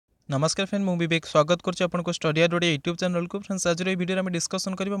नमस्कार फ्रेंड मुझे विवेक स्वागत करछि आपनको स्टडी आर यूट्यूब चैनल को। फ्रेंड्स आज ये वीडियो में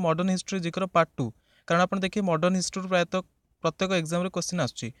डिस्कसन करबा मॉडर्न हिस्ट्री जिकर पार्ट 2 कारण आप देखिए मॉडर्न हिस्ट्री प्रायतः प्रत्येक एग्जाम रे क्वेश्चन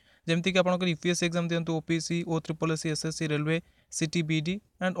आछी जेमती कि आपनकर UPSC exam दियंतु OPSC ओससीसी SSC railway city BD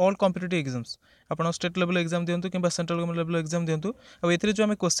and all competitive exams आपन state level exam दियंतु किबा central government level exam दियंतु आ एथरे जो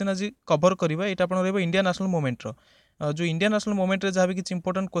हम क्वेश्चन आज कवर करबा एटा आपन रहबो इंडियन नेशनल मूवमेंट रो जो इंडियन नेशनल मूवमेंट रे जहाँ भी किसी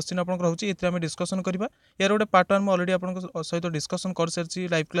इंपोर्टेंट क्वेश्चन आपन रहउची एथरे हम डिस्कसन करबा यार गोटे पार्ट 1 में ऑलरेडी आपन सहित डिस्कसन कर सारछि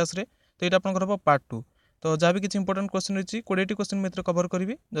लाइव क्लास रे तो ये आपंकर हम पार्ट 2 तो जहाँ भी किसी इंपोर्टेंट क्वेश्चन रही 20 क्वेश्चन में कवर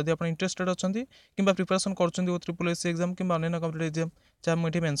करी जदि आप इंटरेस्टेड अच्छा कि प्रिपरेशन कर एग्जाम कि अन्य कम्पिटेटिव एग्जाम जहाँ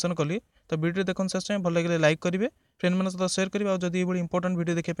मुझे मेंशन कली तो वीडियो देखते शेष भल लगे लाइक करेंगे फ्रेंड मान सहित शेयर करेंगे और जब ये इंपोर्टेंट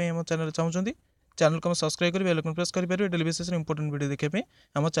वीडियो देखा आम चैनल चाहते चैनल को सब्सक्राइब करेंगे बेल आइकन प्रेस करेंगे डेली बेसिस इंपोर्टेंट वीडियो देखा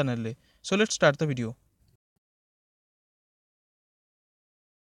आम channel. So let's start the video.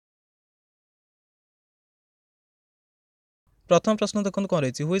 प्रथम प्रश्न देखो कौन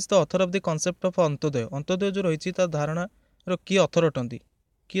रही who is the author of the concept of Antyodaya Antyodaya जो रही धारणा किए ऑथर अटंती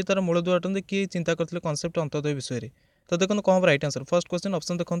किए तार मूलदुआ अटंती किए चिंता करते कॉन्सेप्ट अंत्योदय विषय में। तो देखो कौन हम right answer first question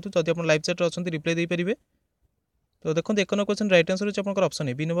option देखो जब आप लाइव चैट अच्छा रिप्लाई दे पारे तो देखो 1 नंबर क्वेश्चन राइट आंसर होची आपनकर option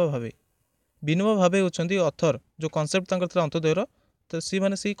A Vinoba Bhave होचंदी author जो कॉन्सेप्ट तांकर थला अंत्योदयर तो सी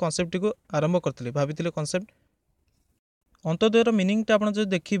माने सी कॉन्सेप्ट को आरंभ करथिले भाबिथिले कॉन्सेप्ट अंत्योदयर मीनिंग आपण जो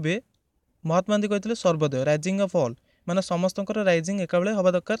देखिबे महात्मा गांधी कहते सर्वोदय राइजिंग ऑफ ऑल माने समस्त राइजिंग एकाबले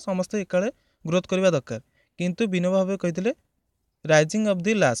हवा दरकार समस्त एकाबले ग्रोथ करवा दरकार किंतु विनोबा भावे कहते राइजिंग ऑफ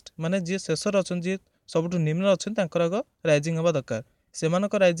द लास्ट माने जी शेषर अच्छा जी सबुठ निम्न अच्छा आग राइजिंग हवा दरकार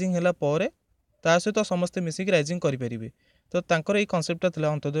से राइजिंग है ता सहित समस्ते मिसिक राइजिंग करें तो तांकर ये कॉन्सेप्टा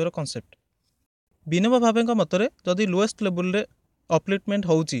था अंत्योदयर कॉन्सेप्ट। विनोबा भावे मतरे जदि लोएस्ट लेवल रे अपलिफ्टमेंट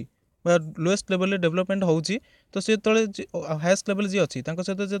होउची लोएस्ट लेवल डेवलपमेंट होउची तो से तले हाईएस्ट लेवल जी अच्छी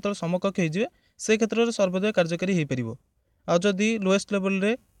सहित जो समकक्ष हो से क्षेत्र में सर्वोदय कार्यकारी हो पार आदि लोएस्ट लेवल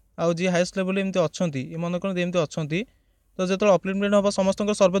रे आउ जी हाईएस्ट लेवल एमती अच्छा मन कौन एमती अच्छा तो जो अपलिफ्टमेंट हम समस्त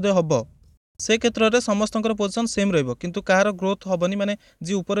सर्वोदय हम से क्षेत्र में समस्त पोजिशन सेम रहिंतु कहार ग्रोथ हेनी माने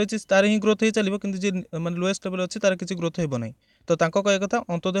जी ऊपर अच्छी तार ही ग्रोथ हो चलो कि जी माने लोएस्ट लेवल अच्छी तार किसी ग्रोथ हो ना तो कहया कथा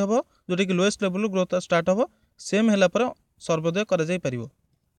अंत्योदय हम जोटा कि लोएस्ट लेवल ग्रोथ स्टार्ट हम सेम है सर्वोदय कर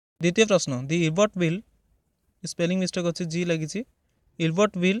द्वितीय प्रश्न दि इल्बर्ट विल स्पेलिंग मिस्टेक अच्छी जी लगी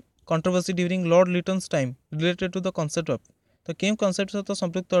Ilbert will controversy during Lord लिटन्स time related to the concept of तो केम कॉन्सेप्ट सहित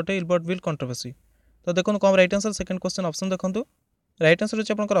संपृक्त अटे इल्बर्ट विल कंट्रोवर्सी। तो देखो कौन right answer second question option देखो राइट आंसर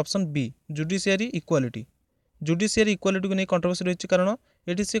होची आपनकर ऑप्शन बी जुडिशियरी इक्वालिटी को नहीं कंट्रोवर्सी रही कारण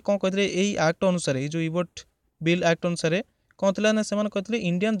ये सी कौन कहते यही एक्ट अनुसार जो इल्बर्ट विल एक्ट अनुसार कौन थी ना से कहते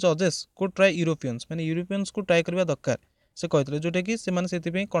इंडियन जजेस को ट्राए यूरोपियंस माने यूरोपियंस को ट्राए करवा दरकार से कहते जोटा कि से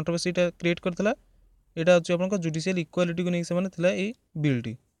कंट्रोवर्सी क्रिएट करता यहाँ हूँ आप जुडिशियल इक्वालिटी को नहीं से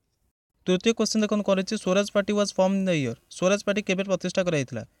बिलटी। तृतीय क्वेश्चन देखो कौन रही Swaraj party was form in the year Swaraj party केबे प्रतिष्ठा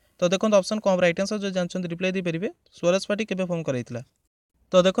कराइथिला तो देखो ऑप्शन कौन राइट आंसर जो जानते रिप्लाई दे पारे स्वराज पार्टी केबे फॉर्म कराइथिला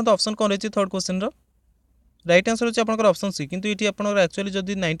तो देखो ऑप्शन कौन रही थर्ड क्वेश्चन राइट आंसर होची आपनकर ऑप्शन सी किंतु ये आपनकर एक्चुअली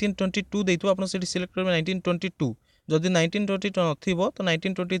जदि 1922 देइथो आपन सेठी सिलेक्ट करबे 1922 जदि 1922 नथिबो तो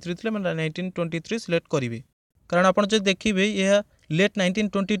 1923 थिले माने 1923 सिलेक्ट करिवे कारण आपन जे देखिबे यह लेट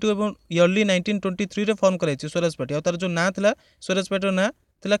 1922 एवं इयरली 1923 रे फॉर्म कराइछि स्वराज पार्टी और तार जो ना थिला स्वराज पार्टी रो ना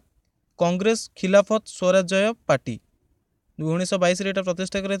थिला कांग्रेस खिलाफत स्वराज्य पार्टी 1922 रे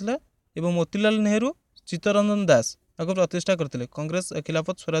प्रतिष्ठा कराइथिला एवं मोतीलाल नेहरू चित्तरंजन दास आगो प्रतिष्ठा करथिले कांग्रेस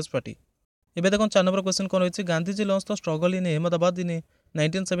खिलाफत स्वराज पार्टी। एबे देखो 4 नंबर क्वेश्चन कौन रही Gandhiji launch the struggle in Ahmedabad in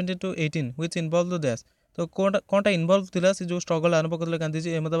 1917-18 which involve the dash तो कौनटा इन्वॉल्व थिला से जो स्ट्रगल आरंभ करले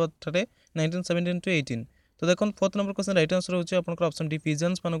गांधीजी अहमदाबाद ठारे 1917-18 तो देखो 4th number question right answer होची आपनकर ऑप्शन डी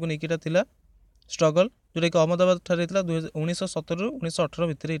पिजन्स मानको नेकिटा थिला स्ट्रगल जोटा कि अहमदाबाद ठारे थिला 1917 रु 1918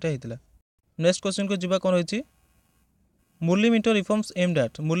 भितर एटा हितला। नेक्स्ट क्वेश्चन को जिबा कौन रही मुरली Minto reforms aimed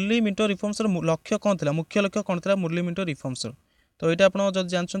at Murali Minto reforms लक्ष्य कौन था मुख्य लक्ष्य कौन था मुरली मिंटो रिफॉर्म्स तो यहाँ आप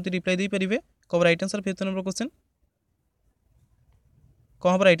जानते रिप्लाई दे पारे कब right answer 5th number question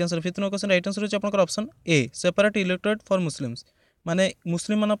कौन हम right answer 5th number question right answer होची option A separate electorate for Muslims माने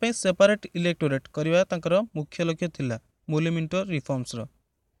मुस्लिम मान पे सेपरेट इलेक्टोरेट करवा तांकर मुख्य लक्ष्य थिला मुरली मिंटो रिफॉर्म्स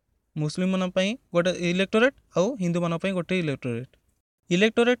मुस्लिम मान पे गोटे इलेक्टोरेट आउ हिंदू मान पे गोटे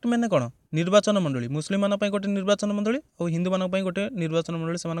इलेक्टोरेट माने कौन निर्वाचन मंडली मुस्लिम मान पे गोटे निर्वाचन मंडली और हिंदू मान पे गोटे निर्वाचन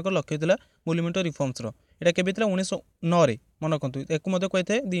मंडली से लक्ष्य था मुरली मिंटो रिफॉर्म्स यहाँ केबे 1909 मन रखु एक कही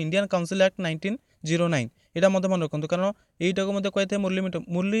था दि इंडियन काउंसिल एक्ट 1909 यहाँ मन रखु कारण यहीटा को कही था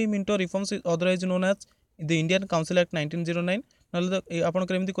मुरली Minto reforms otherwise known as the Indian council act 1909 ना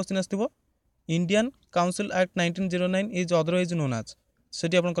आपंकर एमती क्वेश्चन आसो Indian council act 1909 is otherwise known as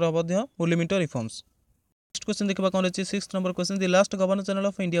से आपंकर मुरली मिंटो रिफॉर्म्स। नेक्स्ट क्वेश्चन देखा कौन रही 6th number question the last governor general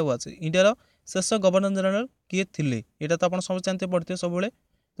of India was India शेष गवर्नर जनरल किए थिले यहाँ तो आप सब जानते पढ़ते सब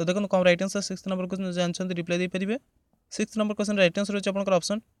तो देखो कौन राइट आंसर 6 नंबर क्वेश्चन जानते रिप्लाई दे पारे। 6 नंबर क्वेश्चन राइट आंसर होची आपनकर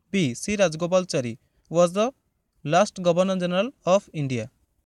option B C Rajagopalachari was the last governor general of India.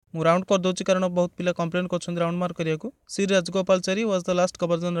 मु राउंड कर दूची कारण बहुत पिला कंप्लेन कर राउंड मार्क करिया सी Rajagopalachari was the last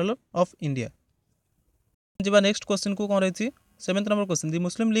governor general of India. Ji next question को कौन रही 7th number question the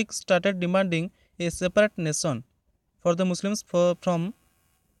Muslim league started demanding A separate nation for the Muslims from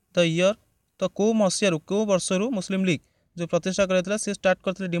the year. तो कौ मसीह कौ वर्ष मुस्लिम लीग जो प्रतिष्ठा करते सी स्टार्ट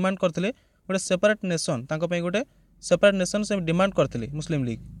करते डिमांड करते गोटे सेपरेट नेशन गोटे सेपरेट नेशन से डिमांड करते मुस्लिम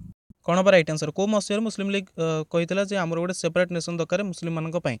लीग। कौन हम राइट आंसर कौ मसीह मुस्लिम लीग कहला जे आमर गोटे सेपरेट नेशन दरकार मुस्लिम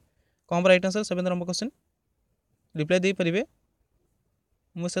मानक कौन हम right answer 7th number question reply दे पारे।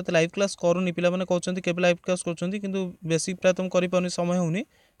 मुझे लाइव क्लास करूनी पे कहते के लाइव क्लास कर बेसिक प्राय तुम कर समय होनी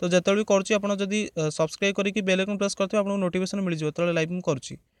तो जिते भी कर सब्सक्राइब करके बेल आइकन प्रेस करते आपको नोटिफिकेशन मिल जाए जो लाइव मुझे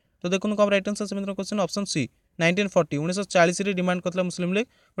करुँची। तो देखो कौन right answer 7th question option C 1940 1940 demand करता मुस्लिम लीग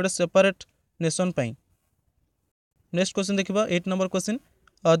गोटे सेपरेट नेशन। नेक्स्ट क्वेश्चन देखा 8 number question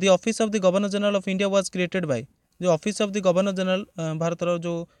the office of the governor general of India was created by. जो office of the governor general Bharat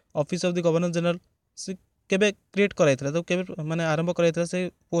जो office of the governor general से केबे create कराइଥିଲା तो केबे माने आरंभ कराइଥିଲା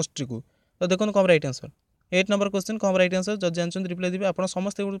से पोस्ट को। तो देखो कौन राइट आंसर 8 नंबर क्वेश्चन कौन राइट आंसर जज जानते रिप्लाई देवे आप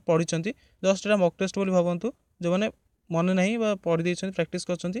समस्त पढ़ी जस्ट एटा मक टेस्ट बोली भावतु जो मैंने मन ना पढ़ी देते प्राक्ट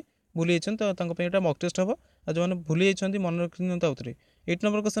कर भूली जाइए तो यहाँ मक टेस्ट हम और जो मैंने भूली जाइए मन रखी आउे। 8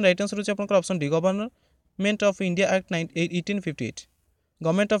 नंबर क्वेश्चन राइट आंसर होची आपनकर option D government of India act 1858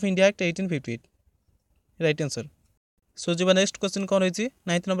 government of India act 1858 right answer. So ji next question कौन रही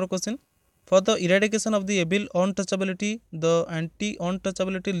 9th number question for the eradication of the evil untouchability the anti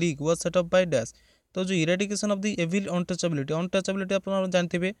untouchability league was set up by dash. तो जो eradication of the evil untouchability आप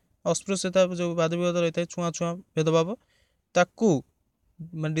जानते अस्पृश्यता जो वाद विवाद रही है छुआ छुआ भेदभाव ताकू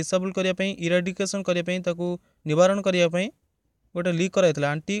डिसेबल करने इरेडिकेशन करने निवारण करने गोटे league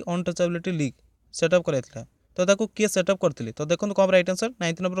कराइला anti untouchability league setup कराइला। तो ताकू किए सेटअप करते तो देखो कौन right answer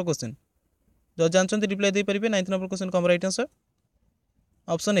 9th number question जो जानते रिप्लाई दे पारे। 9th नंबर क्वेश्चन कौन right answer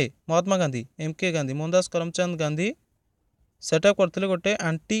option A Mahatma Gandhi MK Gandhi Mohandas Karamchand Gandhi setup करते गोटे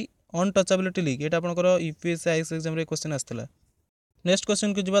एंटी अनटचेबिलिटी लीग ये आपंकर UPSC IAS एग्जाम रे क्वेश्चन आसाला। नेक्स्ट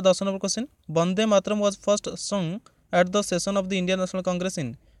क्वेश्चन को जी 10 number question Vande Mataram was first song at the session of the Indian national Congress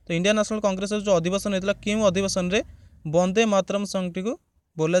इन। तो Indian national Congress जो अधिवेशन होता क्यों अधिवेशन रे वंदे मातरम सॉन्ग टी को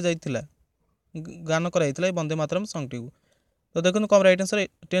बोला जाइथिला गान कराइथिला वंदे मातरम सॉन्ग टी को। तो देखो कौन right answer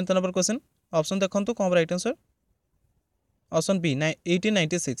 10th number question option देखो कौन right answer option B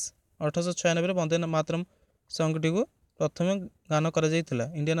 1896 1896 Vande Mataram song T को प्रथम गान करा जाइथिला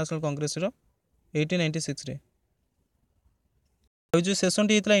इंडियन नेशनल कांग्रेस रो 1896 रे। जो सेशन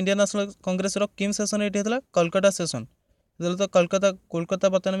टी होता इंडियन नेशनल कांग्रेस रो किम सेशन ये होता कलकत्ता सेशन तो कोलकाता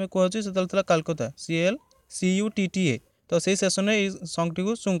बर्तमान में कहूँ से कलकत्ता CLCUTTA। तो से सेशन में सॉन्ग टी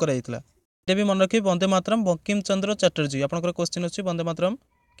को सुंग कराइला ये भी मन रखिए वंदे मातरम बंकिम चंद्र चैटर्जी आपंकर क्वेश्चन अच्छी वंदे मातरम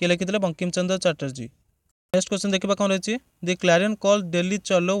किए लिखी बंकिम चंद्र चैटर्जी। नेक्स्ट क्वेश्चन देखा कौन रही द क्लैरियन कॉल दिल्ली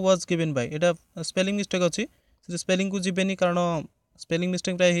चलो was given by Etah spelling mistake अच्छी स्पेलिंग को जीवेनि कारण स्पेलिंग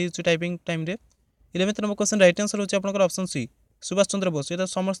मिस्टेक प्राय टाइपिंग टाइम रे। 11th number question right answer होची आपनकर ऑप्शन सी सुभाष चंद्र बोस ये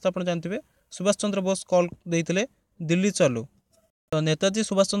समस्त आप जानते सुभाष चंद्र बोस कॉल देते दिल्ली चलो। तो नेताजी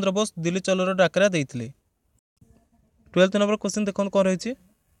सुभाष चंद्र बोस दिल्ली चलो डाकरा देते। 12th नंबर क्वेश्चन देखो कौन रही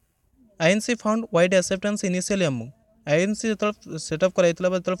INC found wide acceptance initially among INC जो सेटअप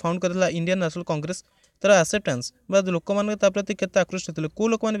कराइला फाउंड करला इंडियन नेशनल कांग्रेस तार एक्सेप्टेंस लोक मैंने प्रति केते आकृष्ट होते कौ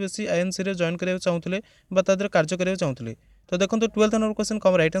लोक मैंने बेसी INC रे जॉइन करा चाहूले कार्य करा चाहूले। तो देखो 12th नंबर क्वेश्चन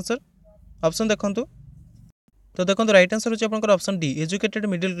कौन राइट आंसर ऑप्शन देखो। तो देखो राइट आंसर होची आपनकर option D educated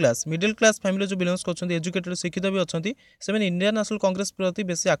middle class family जो बिलोंग्स करछन्ती एजुकेटेड शिक्षित भी अच्छी से इंडियन नेशनल कांग्रेस प्रति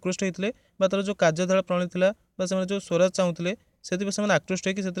बेसी आकृष्ट होते तार जो कार्यधारा प्रणाली था से जो स्वराज चाहूले से आकृष्ट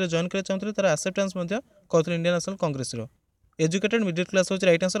होकर जॉइन करा चाहूले तार एक्सेप्टेंस करते Indian national Congress educated middle class होची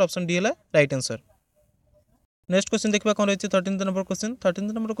राइट आंसर ऑप्शन डी है राइट आंसर। नेक्स्ट क्वेश्चन देखा कौन रही 13th number question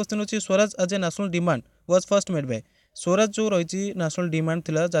 13th number question होची Swaraj as a national demand was first made by. Swaraj जो रही नेशनल डिमांड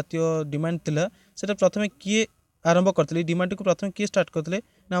थिला जातीय डिमांड थिला सेटा प्रथमे किए आरंभ करते डिमांड को प्रथम किए स्टार्ट करते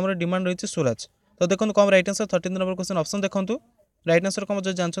ना हमारे डिमांड रही स्वराज। तो देखो कौन right answer 13th number question option देखो राइट आंसर कौन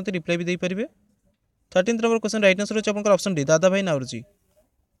जो जानते रिप्लाई भी दे पारे। 13th number question right answer होची आपनकर ऑप्शन डी दादा भाई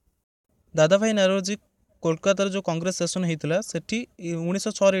नारोजी कोलकाता जो कांग्रेस सेशन होता से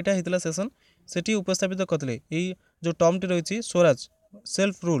 1906 यहाँ होता सेशन से उपस्थापित करते जो टर्म टी रही स्वराज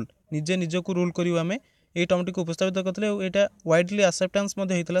सेल्फ रूल निजे निज को रूल करूँ आम ये टर्म टी को उपस्थापित करते यहाँ वाइडली एक्सेप्टेंस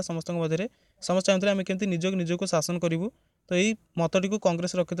होता समस्त मध्य समस्त चाहते आम केमती निज को शासन करूँ। तो यही मतटी को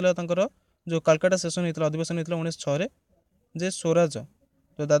कांग्रेस रखी जो कलकाता सेशन होता अधिवेशन होता 1906 जे स्वराज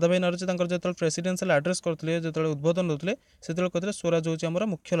तो दादाभाई नौरोजी जो प्रेसिडेंशियल आड्रेस करते जो उद्बोधन देते से कहते स्वराज हूँ आम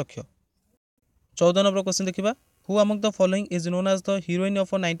मुख्य लक्ष्य। 14 नंबर क्वेश्चन देखा who among the following is known as the heroine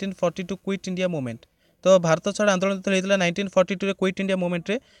of 1942 quit India movement. तो भारत छाड़ आंदोलन जो होता 1942 क्विट इंडिया मूवमेंट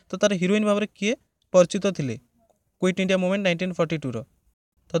रे तो तार हीरोइन भाव में किए परिचित थे क्विट इंडिया मूवमेंट 1942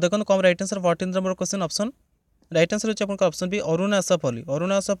 तो देखो कम right answer 14 number question option right answer होची आपन ऑप्शन बी अरुणा आसाफ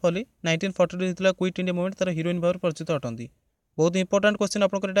अली 1942 होता क्विट इंडिया मूवमेंट तार हीरोइन भाव परिचित अटंती। बहुत इंपोर्टेंट क्वेश्चन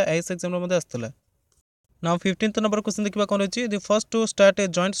आपन आईएएस एग्जाम में आसाला। नाउ 15th नंबर क्वेश्चन देखा कौन रही the first to start a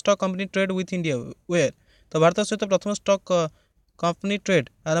joint stock company trade with India where. तो भारत सहित प्रथम स्टॉक कंपनी ट्रेड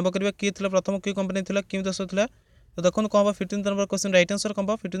आरंभ करवा किए प्रथम कि कंपनी थी कि देश था। तो देखो कौन हम 15th number question right answer कौन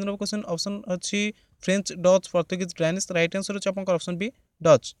 15th नंबर क्वेश्चन ऑप्शन अच्छी French Dutch Portuguese Danish right answer अच्छे आप ऑप्शन बी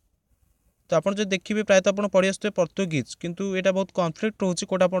डच। तो आप देखिए प्रायतः आप पढ़ी आसुए पोर्तुगीज किंतु यहाँ बहुत कन्फ्लिक्ट रोचे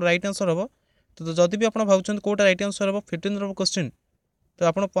कौटा आप राइट आंसर हम। तो जदि भी आप भावुं कौटा राइट आंसर हम 15th नंबर क्वेश्चन तो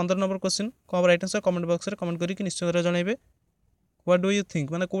आप 15 नंबर क्वेश्चन कौन राइट आंसर कमेंट बॉक्स में कमेंट करके निश्चित जनइबे व्हाट डू यू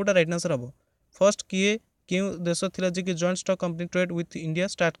थिंक माने कौटा राइट आंसर हम। फर्स्ट किए क्यों देश था जी कि joint stock company trade with India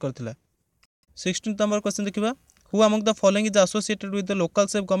start करथिला। 16th number question देखा who among the following is associated with the local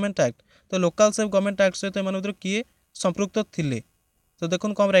self government act. तो लोकल सेल्फ गवर्नमेंट एक्ट सहित एम किए संपृक्त थिले। तो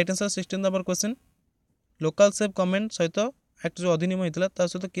देखो कौन right answer 16 number question local self government सहित act जो अधिनियम होता है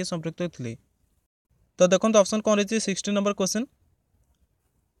सहित किए संपृक्त थे। तो देखो ऑप्शन कौन रही 16 number question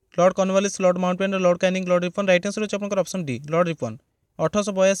Lord Cornwallis Lord Mountbatten Lord Canning Lord Ripon right answer होची आपन option D Lord Ripon.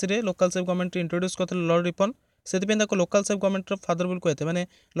 1882 local self government introduce करते लॉर्ड रिपन से लोकल सेल्फ गवर्नमेंट फादर बोल कहते हैं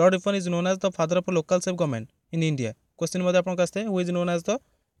Lord Ripon is known as the father of local self government in India. Question आपको आसते who is known as the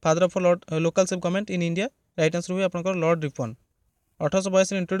father of local self government in India right answer हुए आप Lord Ripon.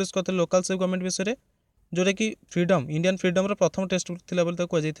 1882 introduce करते local self government विषय जोटा कि freedom Indian freedom प्रथम test थिला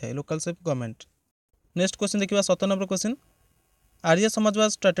कहुए local self government. Next question देखा 17 number question Arya Samaj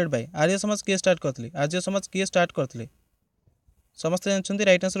was started by Arya Samaj किए स्टार्ट करते आर्य समाज किए स्टार्ट करते समस्त जानते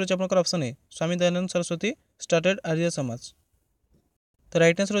राइट आंसर होची आपन option A Swami Dayanand Saraswati started Arya Samaj. तो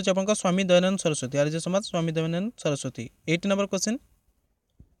राइट आंसर होची आपन Swami Dayanand Saraswati Arya Samaj Swami Dayanand Saraswati. 8 number question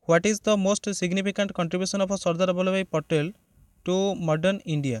what is the most significant contribution of Sardar Vallabh भाई पटेल टू मॉडर्न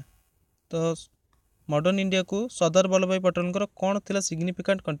इंडिया। तो मॉडर्न इंडिया को सरदार वल्लभ भाई पटेल कौन थी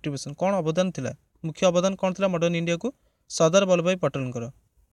सिग्निफिकेंट कंट्रीब्यूशन कौन अवदान थी मुख्य अवदान कौन थी मॉडर्न इंडिया को सरदार वल्लभ भाई पटेल।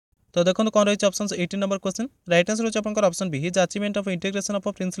 तो देखो कौन रही option 18 number question right answer होची आपन option be his achievement of integration of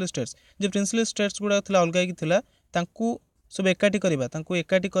princely states जो प्रिंसली स्टेट्स गुड़ा अलग होगी सब एकाठी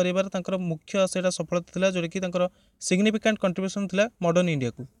करवा मुख्य से सफलता था जोटा कि सिग्निफिकेंट कंट्रीब्यूशन था मॉडर्न इंडिया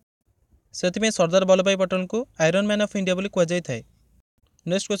को से सरदार वल्लभ भाई पटेल को आयरन मैन ऑफ इंडिया कहुई थाए।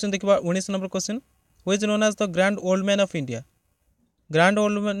 नेक्स्ट क्वेश्चन देखा 19 number question who is known as the grand old man of India grand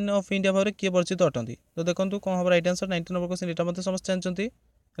old man of India भाव में किए परिचित अटंती। तो देखो कौन हम राइट आंसर 19 नंबर क्वेश्चन यहाँ समस्त जानते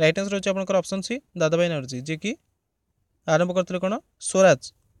राइट आंसर होची आपन ऑप्शन सी दादाभाई नौरोजी जी कि आरंभ करते कौन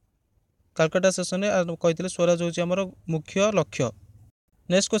स्वराज कलकत्ता सेशन में कहते स्वराज होची आमर मुख्य लक्ष्य।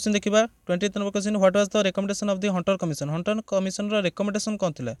 नेक्स्ट क्वेश्चन देखा 20th number question what was the recommendation of the Hunter commission recommendation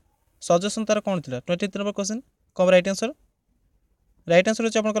कौन थी सजेशन तार कौन थी 20th नंबर क्वेश्चन कौन राइट आंसर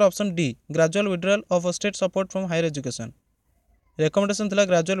होची आपन option D gradual withdrawal of state support from higher education recommendation थी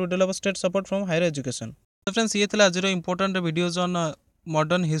gradual withdrawal of state support from higher education. तो फ्रेंड्स ये थी आज important videos on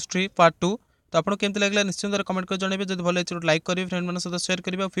modern history part 2। तो आपको केमती लगे निश्चित कमेंट कर जनइबे जब भल अच्छे लाइक करेंगे फ्रेंड मान सहित शेयर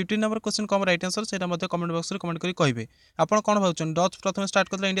करेंगे। 15 नंबर क्वेश्चन कम राइट आंसर से कमेंट बॉक्स में कमेंट कर कहे आप कौन भावुँ डच प्रथम स्टार्ट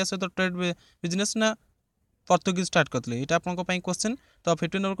करते इंडिया सहित ट्रेड बिजनेस ना पोर्तुगीज स्टार्ट करते ये आपको क्वेश्चन। तो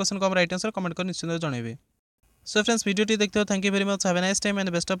 15 नंबर क्वेश्चन कम राइट आंसर कमेंट कर निश्चित जनइबे। सो फ्रेंड्स वीडियो देखते हो thank you very much have a nice time and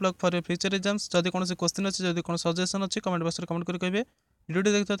best of luck for your future exams. जब कौन क्वेश्चन अच्छे जब कौन सजेशन अच्छे कमेंट बॉक्स में कमेंट कर कहे वीडियो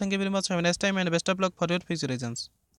देखते हो thank you very much have a nice time and best of luck for your future exams.